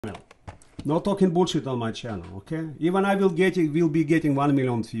Not talking bullshit on my channel, okay? Even I will be getting 1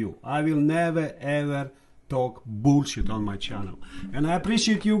 million views. I will never ever talk bullshit on my channel. And I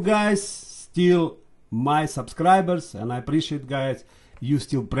appreciate you guys still my subscribers, and I appreciate guys you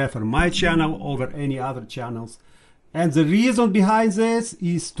still prefer my channel over any other channels. And the reason behind this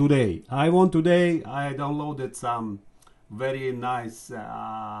is today. I downloaded some very nice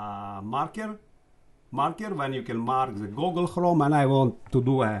marker when you can mark the Google Chrome, and I want to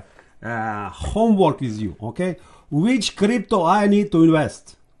do a homework with you, okay? Which crypto I need to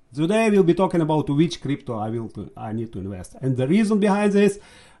invest. Today we'll be talking about which crypto I need to invest. And the reason behind this,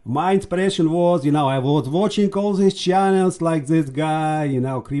 my inspiration was, you know, I was watching all these channels like this guy, you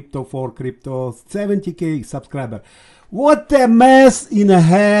know, crypto for crypto, 70k subscriber. What a mess in the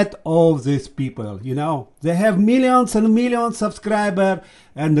head of these people, you know. They have millions and millions subscribers,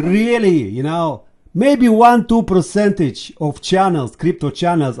 and really, you know, maybe 1-2% of channels, crypto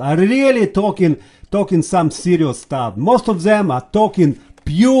channels, are really talking some serious stuff. Most of them are talking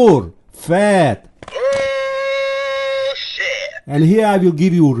pure fat. Oh, shit. And here I will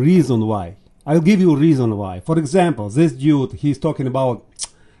give you a reason why. I'll give you a reason why. For example, this dude, he's talking about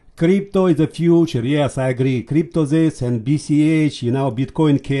crypto is the future. Yes, I agree. Crypto this and BCH, you know,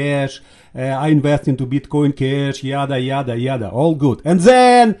 Bitcoin Cash. I invest into Bitcoin Cash, yada, yada, yada. All good. And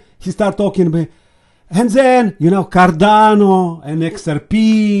then he start talking about, and then, you know, Cardano and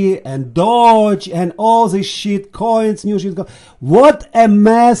XRP and Doge and all this shit, coins, new shit. What a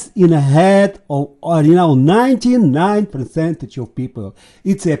mess in the head of, you know, 99% of people.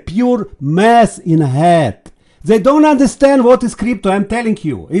 It's a pure mess in the head. They don't understand what is crypto, I'm telling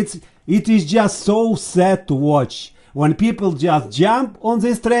you. It is just so sad to watch when people just jump on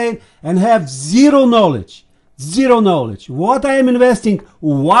this train and have zero knowledge. Zero knowledge. What I am investing,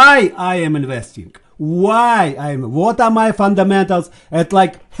 why I am investing. What are my fundamentals? At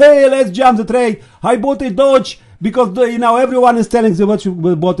like, hey, let's jump the train. I bought a Doge because, you know, everyone is telling you what you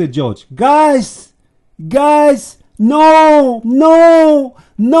bought a Doge. Guys, no,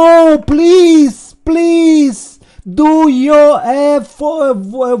 please, do your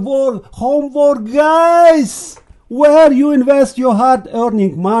homework, guys. Where you invest your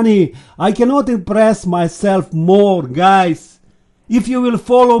hard-earning money. I cannot impress myself more, guys. If you will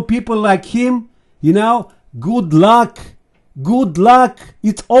follow people like him, you know, good luck.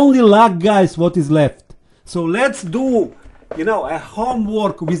 It's only luck, guys, what is left. So let's do, you know, a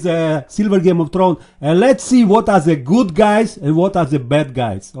homework with the silverGameOfThrone, and let's see what are the good guys and what are the bad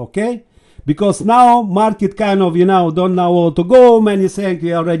guys, okay? Because now market kind of, you know, don't know where to go. Many think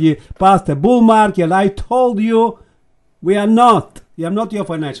we already passed a bull market. I told you we are not. I am not your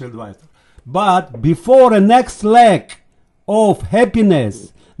financial advisor. But before the next leg of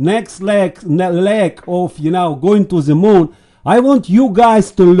happiness, next leg of, you know, going to the moon, I want you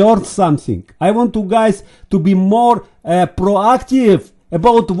guys to learn something. I want you guys to be more proactive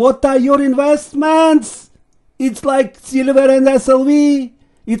about what are your investments. It's like silver and SLV.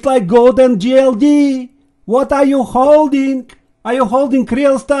 It's like gold and GLD. What are you holding? Are you holding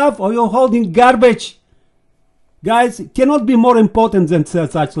real stuff or are you holding garbage? Guys, it cannot be more important than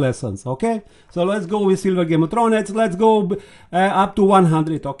such lessons, okay? So let's go with silverGameOfThrone. Let's go up to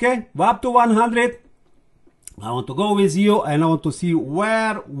 100, okay? Up to 100. I want to go with you and I want to see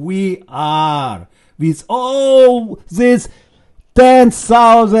where we are with all this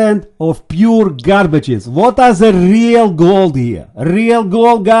 10,000 of pure garbages. What are the real gold here? Real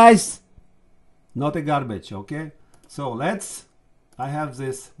gold, guys, not a garbage, okay? So I have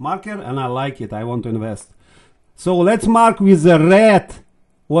this marker and I like it. I want to invest. So let's mark with the red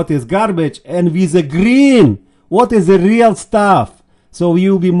what is garbage and with the green what is the real stuff. So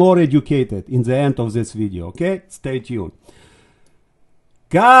you'll be more educated in the end of this video, okay? Stay tuned.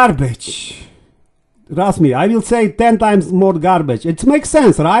 Garbage. Trust me, I will say 10 times more garbage. It makes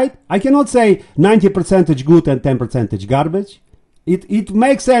sense, right? I cannot say 90% good and 10% garbage. It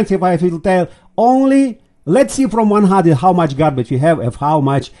makes sense if I will tell only, let's see from 100 how much garbage we have and how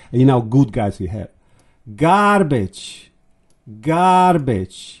much, you know, good guys we have. Garbage.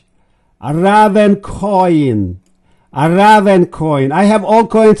 A Raven coin. I have all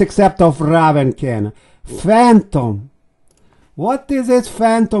coins except of Raven. Phantom. What is this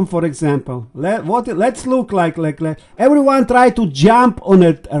Phantom, for example? Let's look like everyone try to jump on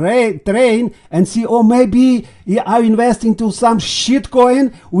a train and see, oh, maybe I invest into some shit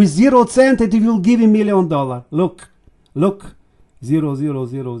coin with 0 cent and it will give me $1 million. Look, 0, 0,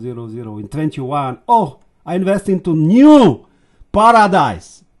 0, 0, 0 in 21. Oh, I invest into new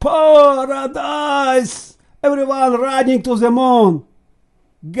paradise. Everyone riding to the moon.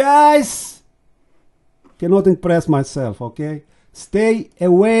 Guys, cannot impress myself, okay? Stay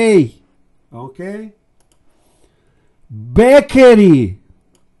away Okay. Bakery.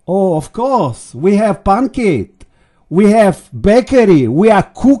 Oh, of course. We have pancake. We have bakery. We are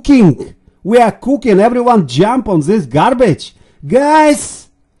cooking. We are cooking. Everyone jump on this garbage. Guys,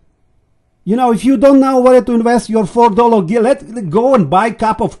 you know, if you don't know where to invest your $4, let's go and buy a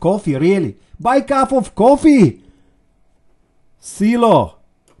cup of coffee, really. Buy a cup of coffee. Silo,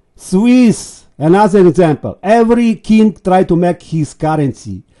 Swiss, another example. Every king try to make his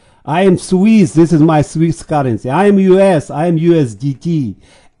currency. I am Swiss, this is my Swiss currency. I am US, I am USDT.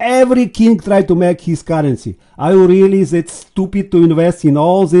 Every king try to make his currency. Are you really that stupid to invest in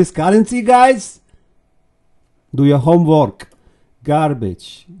all this currency, guys? Do your homework.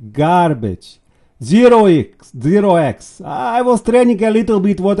 Garbage, garbage. 0x, 0x. I was training a little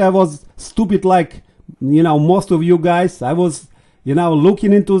bit what I was stupid like, you know, most of you guys. I was, you know,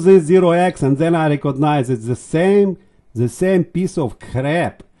 looking into this 0x and then I recognized it's the same piece of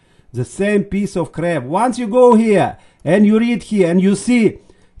crap. The same piece of crap. Once you go here and you read here and you see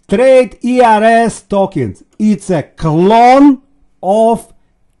trade ERS tokens, it's a clone of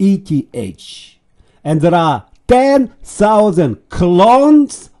ETH. And there are 10,000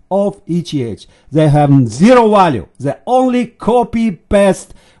 clones of ETH. They have zero value. They only copy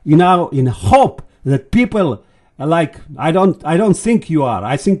paste, you know, in hope that people are like, I don't think you are.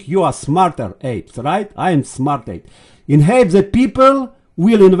 I think you are smarter apes, right? I am smart ape. In hope that people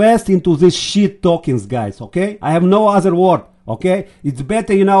will invest into these shit tokens, guys, okay? I have no other word, okay? It's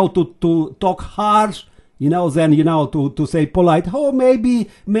better, you know, to talk harsh, you know, than, you know, to say polite. Oh, maybe.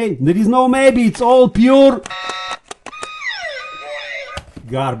 There is no maybe. It's all pure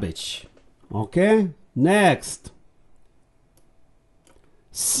garbage. Okay? Next.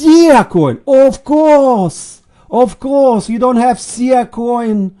 SIA coin. Of course. Of course. You don't have SIA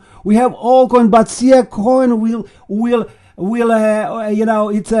coin. We have all coin, but SIA coin will you know,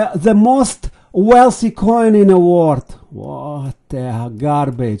 it's the most wealthy coin in the world. What the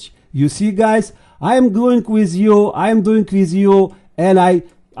garbage. You see, guys, I am doing with you, and I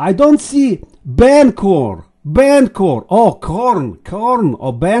don't see Bancor, oh, corn,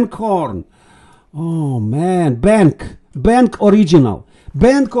 or Bancorn. Oh man, bank original,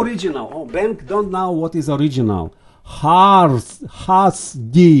 oh, bank don't know what is original. Hasdi,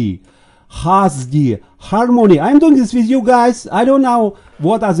 Harmony. I'm doing this with you guys. I don't know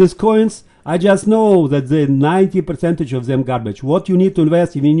what are these coins. I just know that the 90% of them garbage. What you need to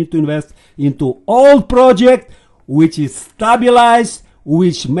invest, you need to invest into old project which is stabilized,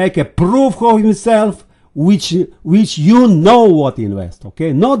 which make a proof of himself, which you know what to invest,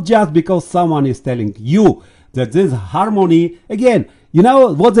 okay? Not just because someone is telling you that this Harmony, again, you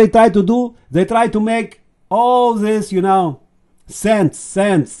know what they try to do? They try to make all this, you know, cents,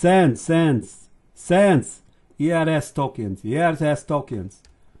 ERS tokens.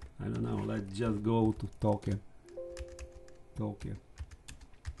 I don't know, let's just go to token.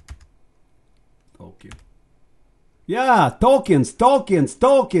 Yeah, tokens.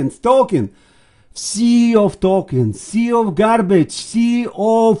 Sea of tokens, sea of garbage, sea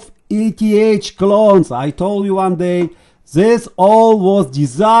of ETH clones. I told you one day, this all was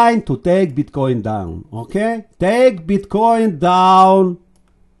designed to take Bitcoin down, okay? Take Bitcoin down.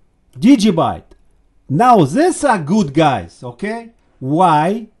 Digibyte. Now, these are good guys, okay?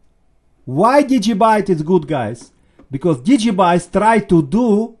 Why? Why Digibyte is good, guys? Because Digibyte try to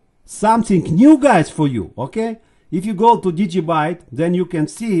do something new, guys, for you, okay? If you go to Digibyte, then you can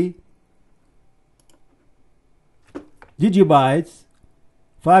see Digibyte,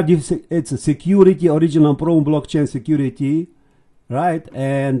 it's a security, original Pro blockchain security, right?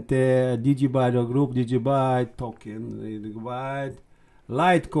 And Digibyte group, Digibyte token, Digibyte,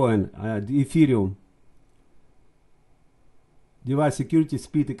 Litecoin, Ethereum. Device security,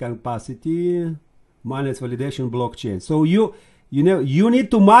 speed and capacity, minus validation, blockchain. So you know, you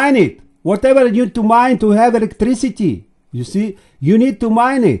need to mine it. Whatever you need to mine to have electricity, you see, you need to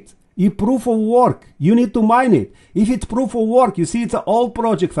mine it. If proof of work, you need to mine it. If it's proof of work, you see, it's an old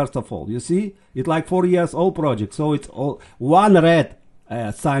project, first of all. You see, it's like 4 years old project. So it's all one red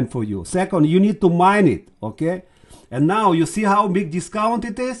sign for you. Second, you need to mine it, okay? And now you see how big discount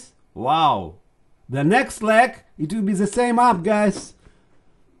it is? Wow. The next leg, it will be the same up, guys.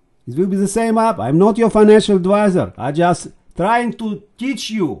 It will be the same up. I'm not your financial advisor. I just trying to teach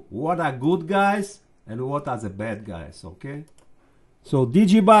you what are good guys and what are the bad guys, okay? So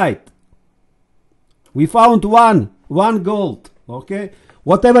Digibyte, we found one gold, okay?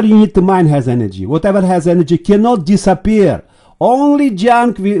 Whatever you need to mine has energy. Whatever has energy cannot disappear. Only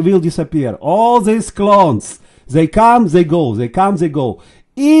junk will disappear. All these clones, they come, they go, they come, they go.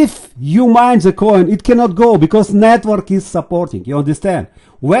 if you mine the coin, it cannot go because network is supporting. You understand?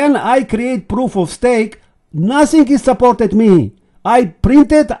 When I create proof of stake, nothing is supported me. I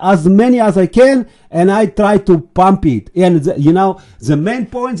print it as many as I can and I try to pump it. And you know, the main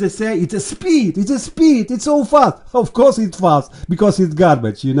point they say it's a speed, it's so fast. Of course it's fast because it's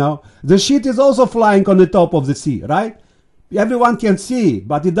garbage, you know. The shit is also flying on the top of the sea, right? Everyone can see,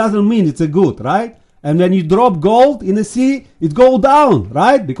 but it doesn't mean it's a good, right? And when you drop gold in the sea, it goes down,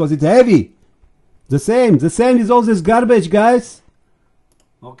 right? Because it's heavy. The same is all this garbage, guys.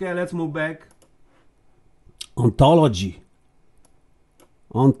 Okay, let's move back. Ontology.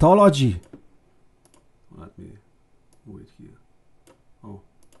 Let me move it here. Oh,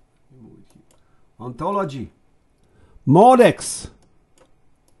 let me move it here. Ontology. Modex.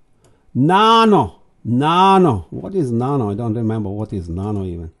 Nano. What is nano? I don't remember what is nano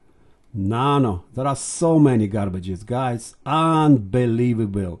even. Nano. There are so many garbages, guys.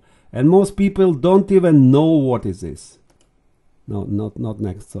 Unbelievable. And most people don't even know what is this. No, not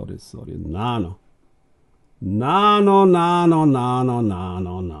next. Sorry. Nano. Nano.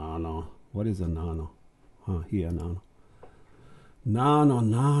 What is a nano? Here, nano.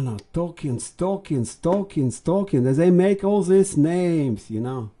 Nano. Tokens. They make all these names, you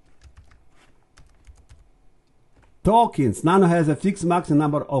know. Tokens. Nano has a fixed maximum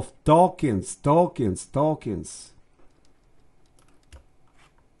number of tokens.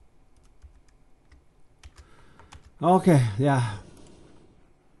 Okay, yeah.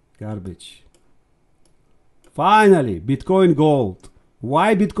 Garbage. Finally, Bitcoin Gold.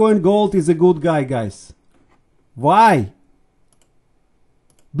 Why Bitcoin Gold is a good guy, guys? Why?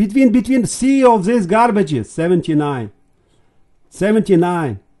 Between C of these garbages, 79.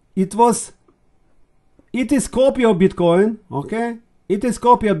 It is copy of Bitcoin, okay? It is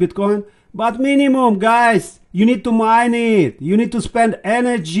copy of Bitcoin, but minimum, guys, you need to mine it. You need to spend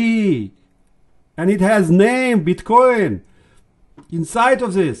energy. And it has name, Bitcoin. Inside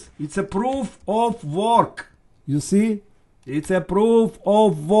of this, it's a proof of work. You see? It's a proof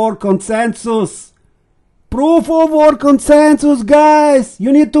of work consensus. Proof of work consensus, guys.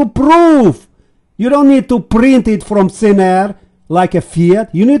 You need to prove. You don't need to print it from thin air like a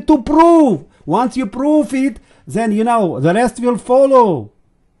fiat. You need to prove. Once you prove it, then you know the rest will follow.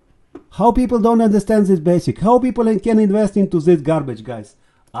 How people don't understand this basic? How people can invest into this garbage, guys?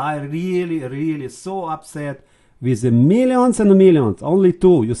 I really so upset with the millions and millions. Only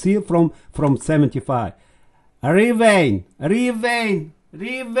two, you see, from 75. Revain.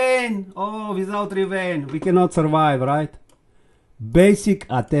 Oh, without Revain, we cannot survive, right? Basic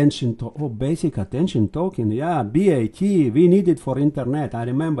attention token. Yeah, BAT. We need it for internet. I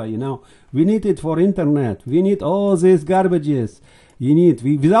remember, you know, we need it for internet. We need all these garbages.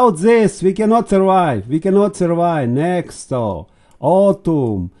 Without this, we cannot survive. Next,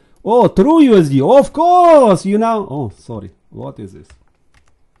 Autumn. Oh, True USD. Of course, you know. Oh, sorry. What is this?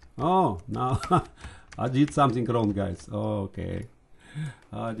 Oh, no. I did something wrong, guys. Okay.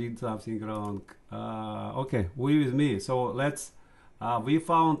 I did something wrong. Okay, with me. So let's, we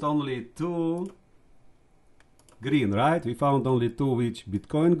found only two green, right? We found only two, which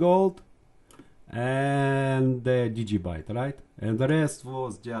Bitcoin Gold and the Digibyte, right? And the rest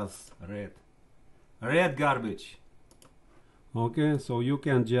was just red. Red garbage. Okay, so you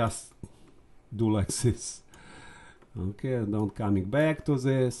can just do like this. Okay, don't coming back to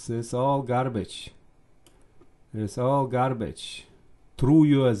this. It's all garbage. True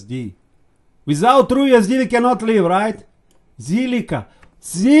USD. Without True USD we cannot live, right? Zilliqa.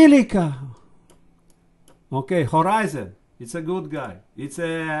 Okay, Horizon. It's a good guy. It's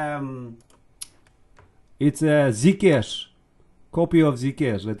a Zcash. Copy of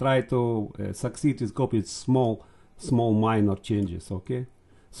Zcash. They try to succeed with copy. It's small minor changes. Okay.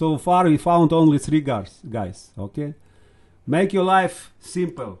 So far we found only three guys. Okay. Make your life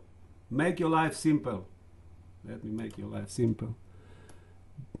simple. Let me make your life simple.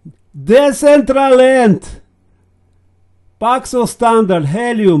 Decentraland, Paxos Standard,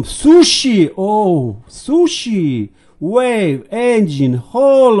 Helium, Sushi, Wave, Engine,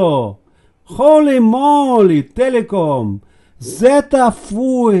 Holo, Holy Moly, Telecom, Zeta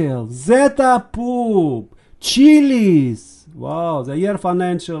Fuel, Zeta Poop, Chili's. Wow, the year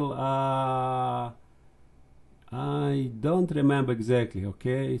financial, I don't remember exactly,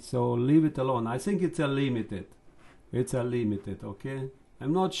 okay? So leave it alone. I think it's a limited. Okay?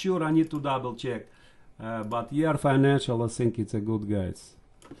 I'm not sure, I need to double check. But year financial, I think it's a good, guys.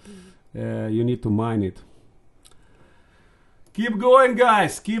 You need to mine it. Keep going,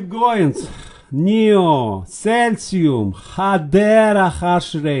 guys, keep going. Neo, Celsium, Hadera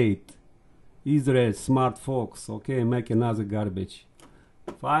hash rate. Israel, Smart Fox, okay, make another garbage.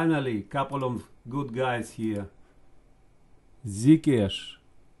 Finally, couple of good guys here. Zcash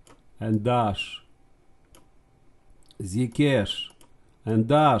and Dash. Zcash and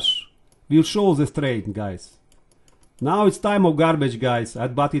Dash will show the trend, guys. Now it's time of garbage, guys,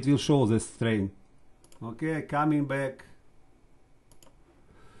 but it will show the trend. Okay, coming back.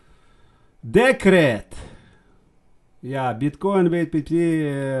 Decret. Yeah, Bitcoin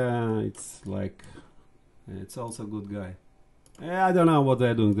BTP, it's like, it's also good guy. I don't know what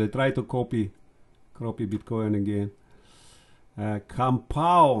they're doing. They try to copy Bitcoin again.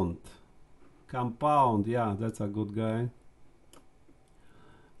 Compound, yeah, that's a good guy.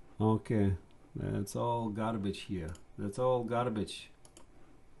 Okay, that's all garbage here. That's all garbage.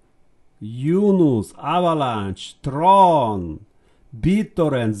 Yunus, Avalanche, Tron,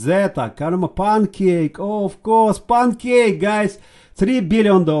 BitTorrent, Zeta, Karma, Pancake. Oh, of course, Pancake, guys. $3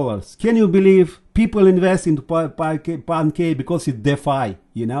 billion. Can you believe people invest into Pancake because it's DeFi?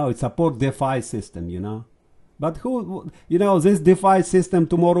 You know, it supports DeFi system, you know. But who, you know, this DeFi system,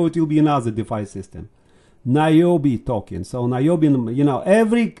 tomorrow it will be another DeFi system. Niobe token. So Niobe, you know,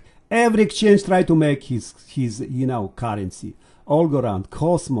 every exchange try to make his you know, currency. Algorand,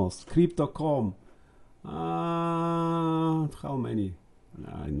 Cosmos, Crypto.com. How many?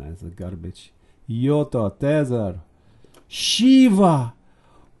 Nice garbage. Iota, Tether, Shiva.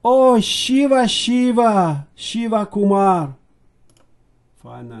 Oh, Shiva Kumar.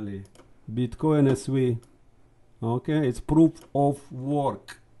 Finally, Bitcoin SV. Okay, it's proof of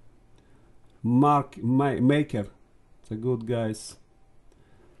work. Maker. It's a good guys.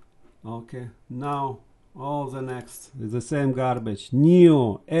 Okay, now all the next is the same garbage.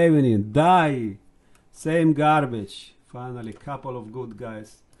 Neo, Evening, Dai, same garbage. Finally, couple of good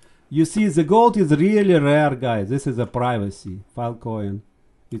guys. You see, the gold is really rare, guys. This is a privacy Filecoin.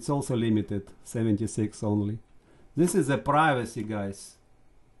 It's also limited, 76 only. This is a privacy, guys.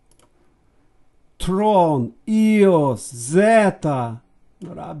 Tron, EOS, Zeta,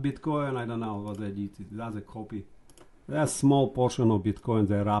 Bitcoin. I don't know what they did. That's a copy. There's a small portion of Bitcoin.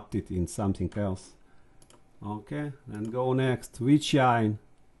 They wrapped it in something else. Okay, and go next. VeChain,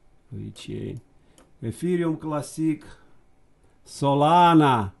 Ethereum Classic,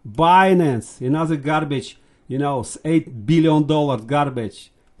 Solana, Binance, another garbage, you know, $8 billion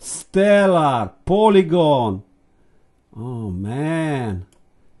garbage. Stellar, Polygon. Oh man.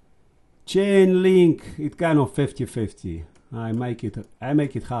 Chainlink, it kind of 50-50. I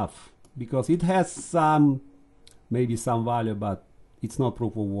make it half because it has some, maybe some value, but it's not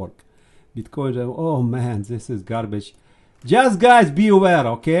proof of work. Bitcoin, oh man, this is garbage. Just guys, be aware,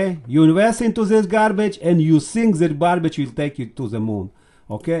 okay? You invest into this garbage and you think that garbage will take you to the moon,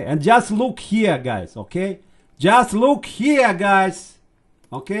 okay? And just look here, guys, okay? Just look here, guys,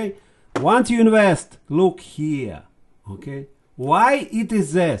 okay? Once you invest, look here, okay? Why it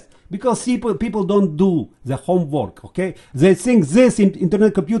is this? Because people don't do the homework, okay? They think this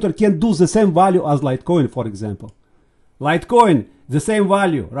internet computer can do the same value as Litecoin, for example. Litecoin, the same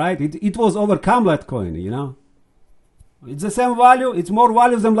value, right? It was overcome Litecoin, you know? It's the same value. It's more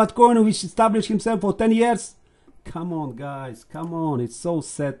value than Litecoin, which established himself for 10 years. Come on, guys. Come on. It's so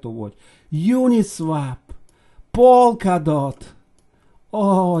sad to watch. Uniswap. Polkadot.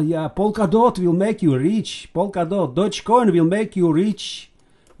 Oh, yeah. Polkadot will make you rich. Polkadot. Dogecoin will make you rich.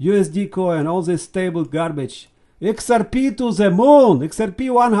 USD coin. All this stable garbage. XRP to the moon.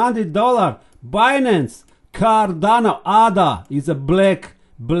 XRP $100. Binance. Cardano. ADA is a black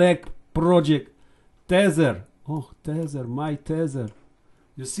project. Tether. Oh, Tether, my Tether.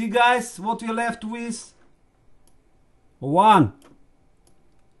 You see, guys, what we're left with? 1,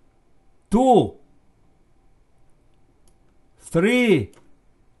 2, 3,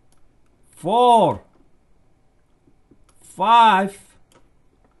 4, 5,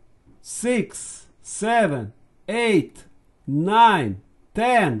 6, 7, 8, 9,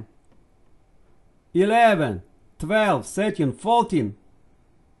 10, 11, 12, 13, 14,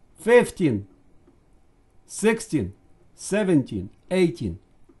 15, 16, 17, 18.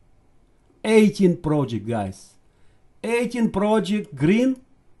 18 project, guys. 18 project green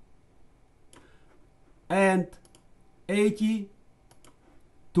and 82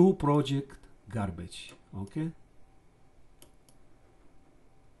 project garbage. Okay?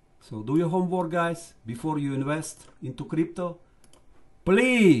 So do your homework, guys, before you invest into crypto.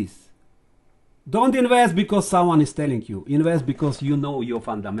 Please don't invest because someone is telling you. Invest because you know your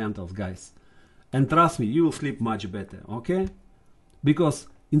fundamentals, guys. And trust me, you will sleep much better, okay? Because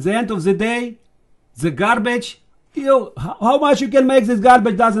in the end of the day, the garbage, how much you can make this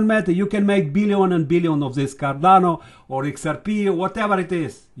garbage doesn't matter. You can make billion and billion of this Cardano or XRP or whatever it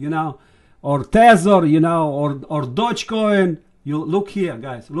is, you know, or Tether, you know, or Dogecoin. You look here,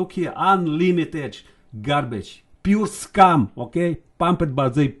 guys. Look here. Unlimited garbage. Pure scam, okay? Pumped by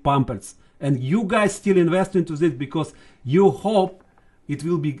the pumpers. And you guys still invest into this because you hope it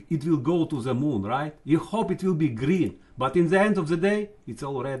will go to the moon, right? You hope it will be green. But in the end of the day, it's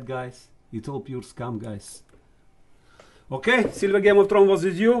all red, guys. It's all pure scam, guys. Okay, silverGameOfThrone was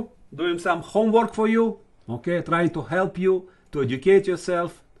with you, doing some homework for you, okay, trying to help you to educate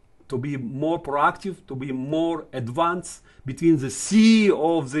yourself, to be more proactive, to be more advanced between the sea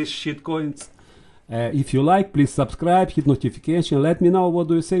of these shitcoins. If you like, please subscribe, hit notification, let me know what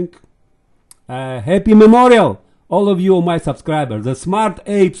do you think. Happy Memorial, all of you, my subscribers. The smart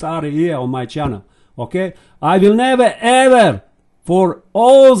apes are here on my channel, okay? I will never ever, for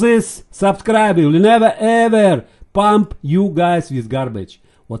all this subscribing, will never ever pump you guys with garbage.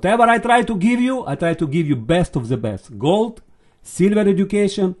 Whatever I try to give you, I try to give you best of the best. Gold, silver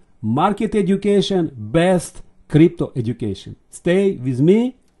education, market education, best crypto education. Stay with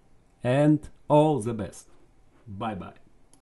me and all the best. Bye bye.